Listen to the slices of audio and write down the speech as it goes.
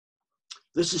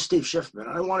This is Steve Schiffman.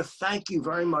 I want to thank you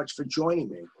very much for joining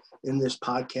me in this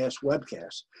podcast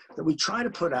webcast that we try to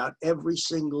put out every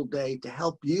single day to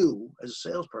help you as a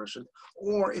salesperson,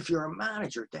 or if you're a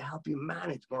manager, to help you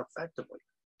manage more effectively.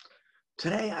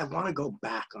 Today, I want to go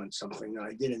back on something that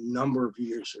I did a number of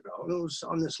years ago. It was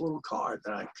on this little card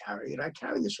that I carry, and I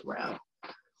carry this around.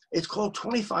 It's called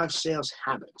 25 Sales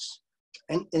Habits.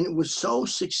 And it was so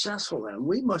successful then,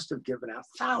 we must have given out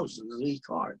thousands of these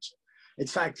cards. In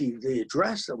fact, the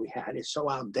address that we had is so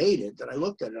outdated that I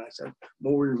looked at it and I said,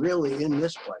 well, we're really in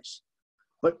this place.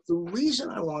 But the reason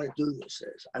I want to do this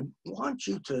is I want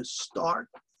you to start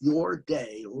your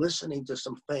day listening to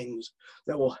some things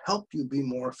that will help you be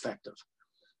more effective.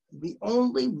 The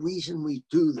only reason we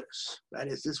do this, that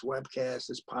is this webcast,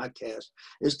 this podcast,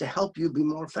 is to help you be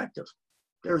more effective.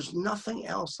 There's nothing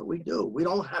else that we do. We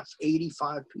don't have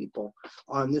 85 people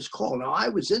on this call. Now, I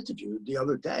was interviewed the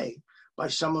other day by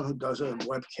someone who does a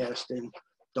webcast in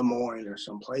Des Moines or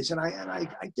someplace, and I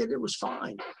did it was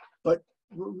fine. But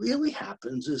what really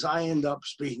happens is I end up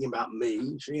speaking about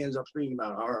me, she ends up speaking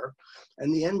about her,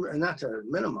 and the end, and not to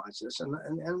minimize this, and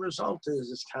the end result is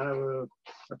it's kind of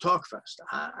a talk fest.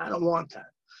 I don't want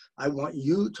that. I want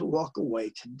you to walk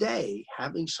away today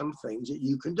having some things that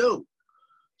you can do.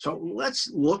 So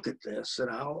let's look at this, and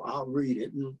I'll read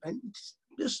it and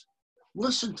just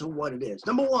listen to what it is.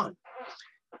 Number one,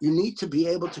 you need to be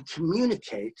able to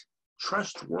communicate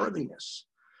trustworthiness.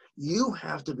 You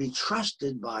have to be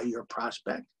trusted by your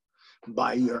prospect,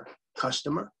 by your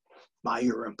customer, by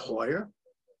your employer,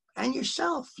 and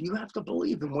yourself. You have to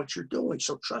believe in what you're doing.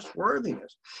 So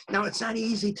trustworthiness. Now, it's not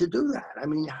easy to do that. I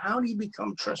mean, how do you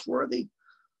become trustworthy?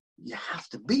 You have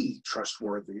to be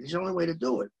trustworthy. It's the only way to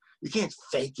do it. You can't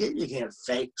fake it. You can't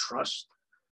fake trust.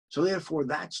 So therefore,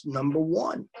 that's number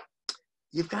one.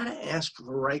 You've got to ask the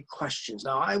right questions.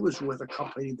 Now, I was with a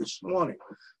company this morning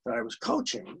that I was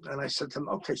coaching, and I said to him,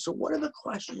 okay, so what are the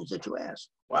questions that you ask?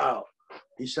 Wow.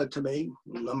 He said to me,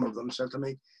 a number of them said to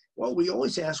me, well, we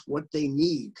always ask what they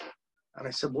need. And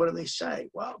I said, what do they say?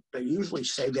 Well, they usually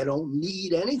say they don't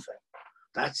need anything.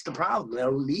 That's the problem. They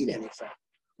don't need anything.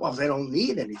 Well, if they don't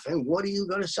need anything, what are you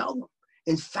going to sell them?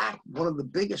 In fact, one of the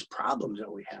biggest problems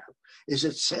that we have is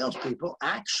that salespeople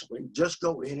actually just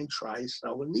go in and try to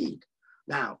sell a need.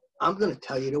 Now, I'm going to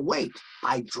tell you to wait.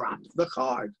 I dropped the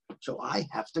card, so I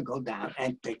have to go down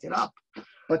and pick it up.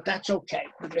 But that's okay,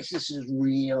 because this is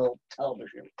real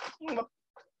television.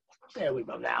 There we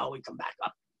go. Now we come back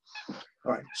up.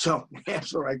 All right, so ask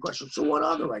the right questions. So what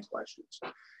are the right questions?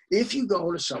 If you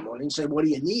go to someone and say, what do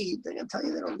you need? They're going to tell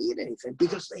you they don't need anything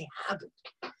because they have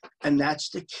it. And that's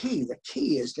the key. The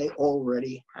key is they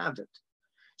already have it.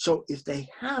 So if they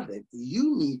have it,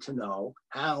 you need to know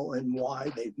how and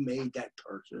why they've made that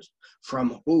purchase,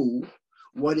 from who,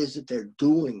 what is it they're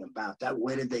doing about that,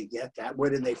 where did they get that, where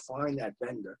did they find that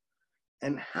vendor,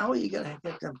 and how are you going to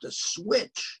get them to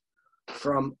switch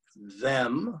from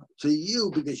them to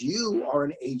you, because you are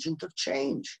an agent of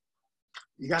change.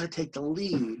 You got to take the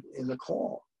lead in the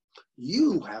call.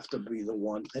 You have to be the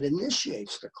one that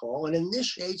initiates the call and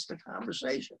initiates the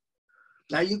conversation.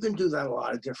 Now, you can do that a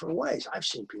lot of different ways. I've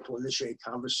seen people initiate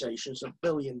conversations a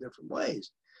billion different ways.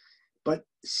 But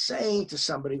saying to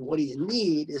somebody, what do you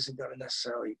need, isn't going to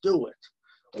necessarily do it.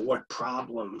 Or what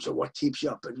problems, or what keeps you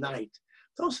up at night.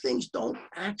 Those things don't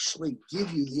actually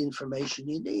give you the information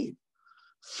you need.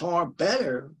 Far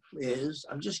better is,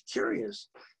 I'm just curious,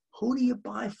 who do you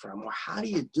buy from, or how do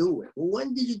you do it? Well,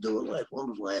 when did you do it last? When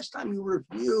was the last time you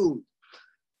reviewed?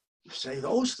 You say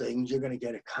those things, you're going to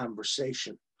get a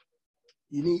conversation.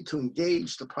 You need to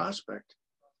engage the prospect.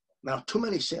 Now, too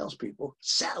many salespeople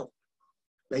sell.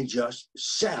 They just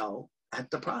sell at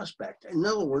the prospect. In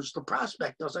other words, the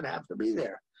prospect doesn't have to be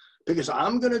there, because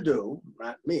I'm going to do,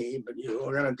 not me, but you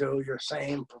are going to do your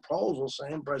same proposal,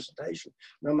 same presentation,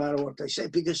 no matter what they say,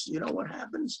 because you know what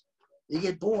happens? You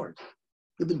get bored.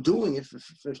 You've been doing it for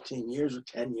 15 years or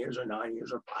 10 years or 9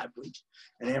 years or 5 weeks,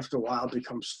 and after a while it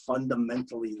becomes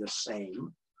fundamentally the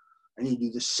same. And you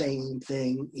do the same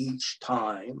thing each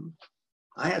time.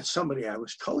 I had somebody I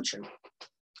was coaching,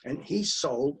 and he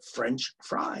sold French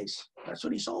fries. That's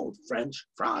what he sold, French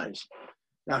fries.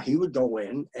 Now, he would go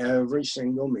in every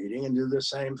single meeting and do the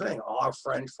same thing. Our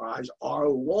French fries are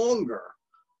longer.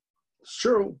 It's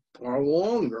true, are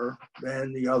longer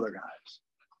than the other guys.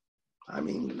 I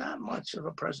mean, not much of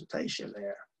a presentation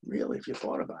there, really, if you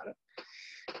thought about it.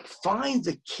 Find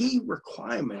the key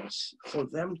requirements for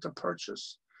them to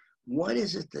purchase. What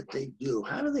is it that they do?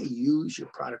 How do they use your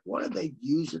product? What do they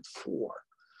use it for?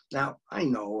 Now, I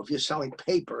know if you're selling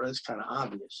paper, that's kind of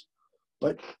obvious,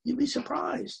 but you'd be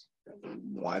surprised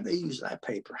why they use that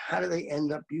paper. How do they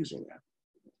end up using that?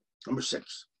 Number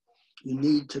 6, you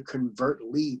need to convert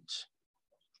leads.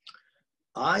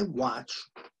 I watch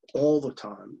all the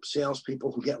time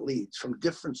salespeople who get leads from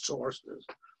different sources.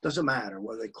 Doesn't matter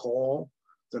whether they call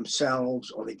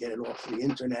themselves or they get it off the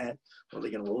internet or they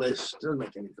get a list. Doesn't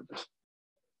make any difference.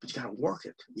 But you got to work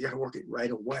it. You got to work it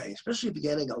right away, especially if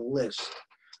you're getting a list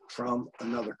from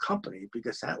another company,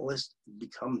 because that list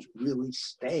becomes really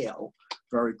stale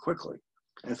very quickly.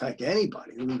 In fact,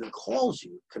 anybody who even calls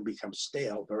you can become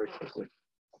stale very quickly.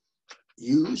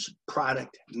 Use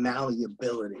product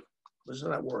malleability. Listen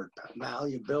to that word,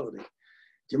 malleability. Do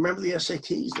you remember the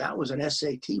SATs? That was an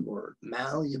SAT word,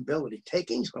 malleability,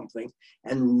 taking something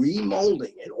and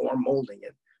remolding it or molding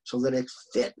it so that it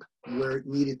fit where it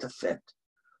needed to fit.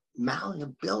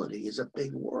 Malleability is a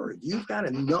big word. You've got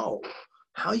to know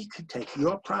how you can take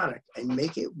your product and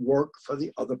make it work for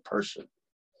the other person.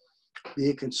 Be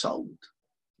a consultant,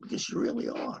 because you really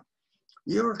are.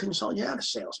 You're a consultant. You're not a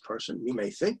salesperson. You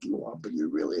may think you are, but you're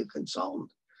really a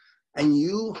consultant. And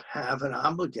you have an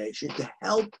obligation to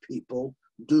help people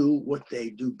do what they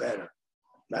do better.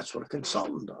 That's what a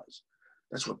consultant does.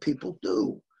 That's what people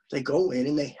do. They go in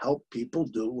and they help people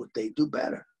do what they do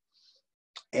better.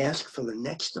 Ask for the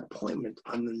next appointment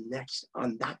on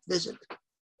that visit.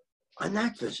 On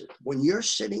that visit, when you're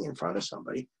sitting in front of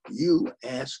somebody, you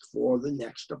ask for the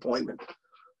next appointment.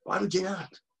 Why would you not?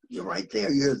 You're right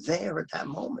there. You're there at that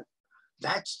moment.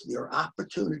 That's your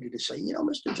opportunity to say, you know,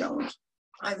 Mr. Jones,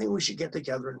 I think we should get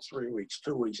together in 3 weeks,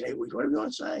 2 weeks, 8 weeks, whatever you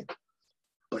want to say.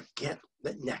 But get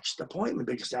the next appointment,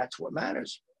 because that's what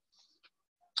matters.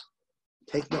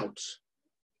 Take notes.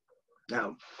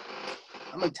 Now,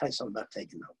 I'm going to tell you something about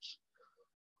taking notes.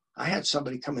 I had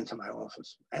somebody come into my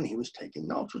office and he was taking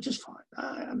notes, which is fine.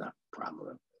 I'm not a problem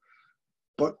with him.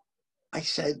 But I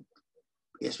said,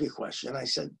 he asked me a question. I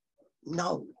said,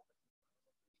 no.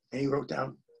 And he wrote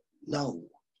down, no.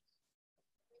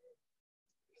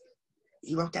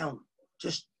 He wrote down,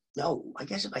 just no. I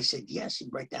guess if I said yes,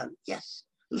 he'd write down yes.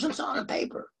 It was something on a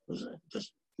paper. It was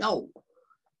just no.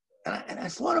 And I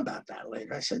thought about that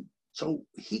later. I said, so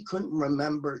he couldn't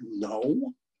remember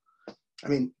no? I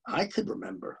mean, I could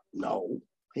remember no.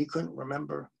 He couldn't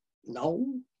remember no?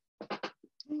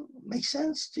 Makes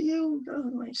sense to you?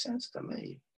 Doesn't make sense to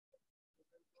me.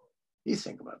 You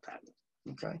think about that,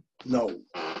 okay? No.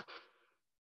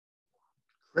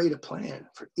 Create a plan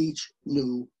for each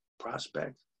new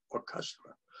prospect or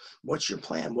customer. What's your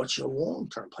plan? What's your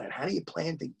long-term plan? How do you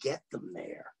plan to get them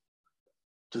there?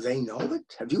 Do they know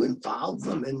it? Have you involved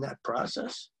them in that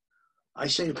process? I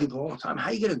say to people all the time, how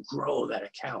are you going to grow that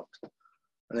account?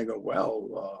 And they go,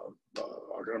 well,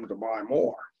 I'll get them to buy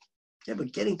more. Yeah,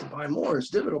 but getting to buy more is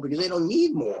difficult because they don't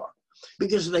need more.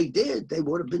 Because if they did, they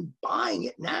would have been buying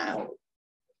it now.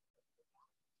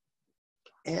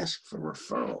 Ask for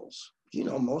referrals. You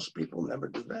know, most people never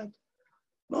do that.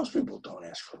 Most people don't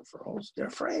ask for referrals. They're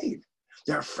afraid.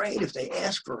 They're afraid if they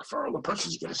ask for a referral, the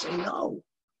person's going to say no.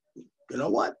 You know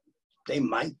what? They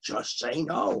might just say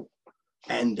no.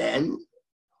 And then,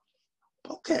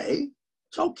 okay,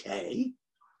 it's okay.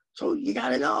 So you got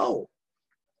to know.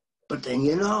 But then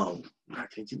you know, I'm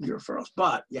not going to give you referrals,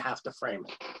 but you have to frame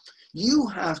it. You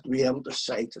have to be able to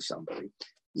say to somebody,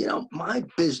 you know, my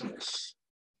business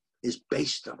is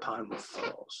based upon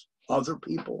referrals. Other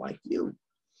people like you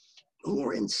who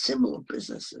are in similar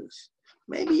businesses.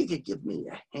 Maybe you could give me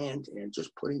a hand in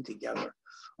just putting together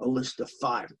a list of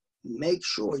 5. Make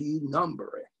sure you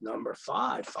number it. Number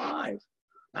 5,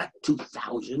 not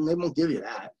 2,000. They won't give you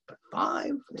that, but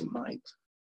 5, they might.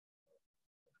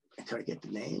 And try to get the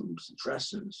names,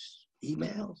 addresses,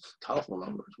 emails, telephone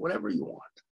numbers, whatever you want.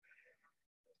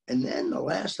 And then the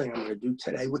last thing I'm going to do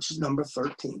today, which is number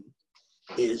 13,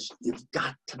 is you've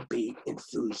got to be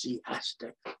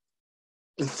enthusiastic.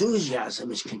 Enthusiasm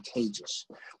is contagious.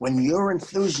 When you're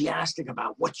enthusiastic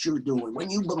about what you're doing, when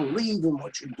you believe in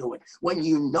what you're doing, when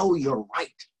you know you're right,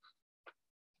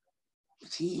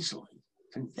 it's easily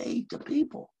conveyed to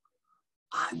people.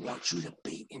 I want you to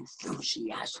be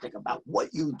enthusiastic about what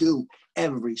you do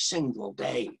every single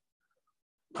day,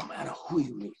 no matter who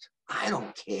you meet. I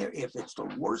don't care if it's the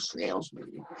worst sales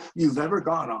meeting you've ever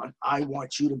gone on. I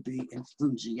want you to be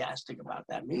enthusiastic about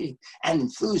that meeting and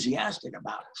enthusiastic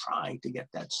about trying to get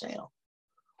that sale.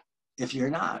 If you're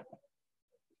not,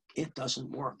 it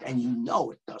doesn't work, and you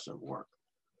know it doesn't work.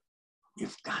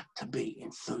 You've got to be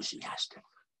enthusiastic.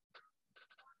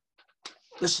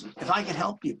 Listen, if I can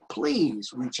help you,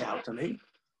 please reach out to me.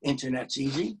 Internet's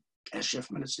easy.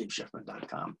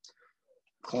 sschiffman@steveschiffman.com.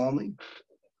 Call me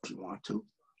if you want to.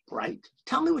 Right?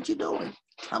 Tell me what you're doing.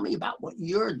 Tell me about what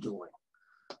you're doing.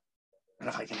 And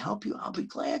if I can help you, I'll be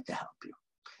glad to help you.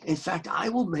 In fact, I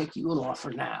will make you an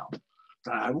offer now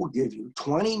that I will give you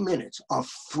 20 minutes of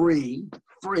free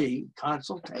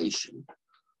consultation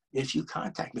if you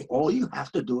contact me. All you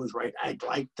have to do is write, "I'd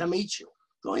like to meet you."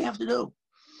 That's all you have to do.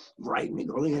 Write me,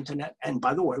 go to the internet. And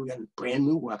by the way, we got a brand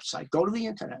new website. Go to the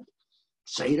internet.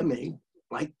 Say to me,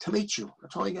 "Like to meet you."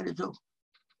 That's all you got to do.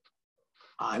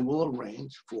 I will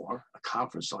arrange for a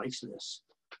conference like this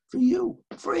for you.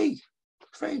 Free.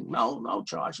 No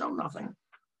charge, no nothing.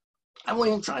 I won't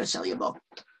even try to sell you a book.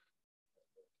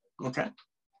 Okay?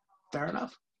 Fair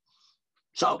enough.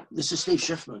 So this is Steve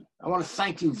Schiffman. I want to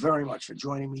thank you very much for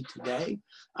joining me today.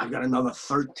 I've got another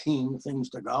 13 things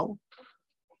to go.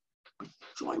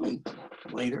 Join me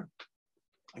later.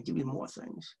 I'll give you more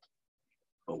things.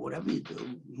 But whatever you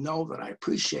do, know that I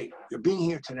appreciate your being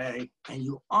here today and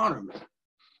you honor me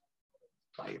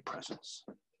by your presence.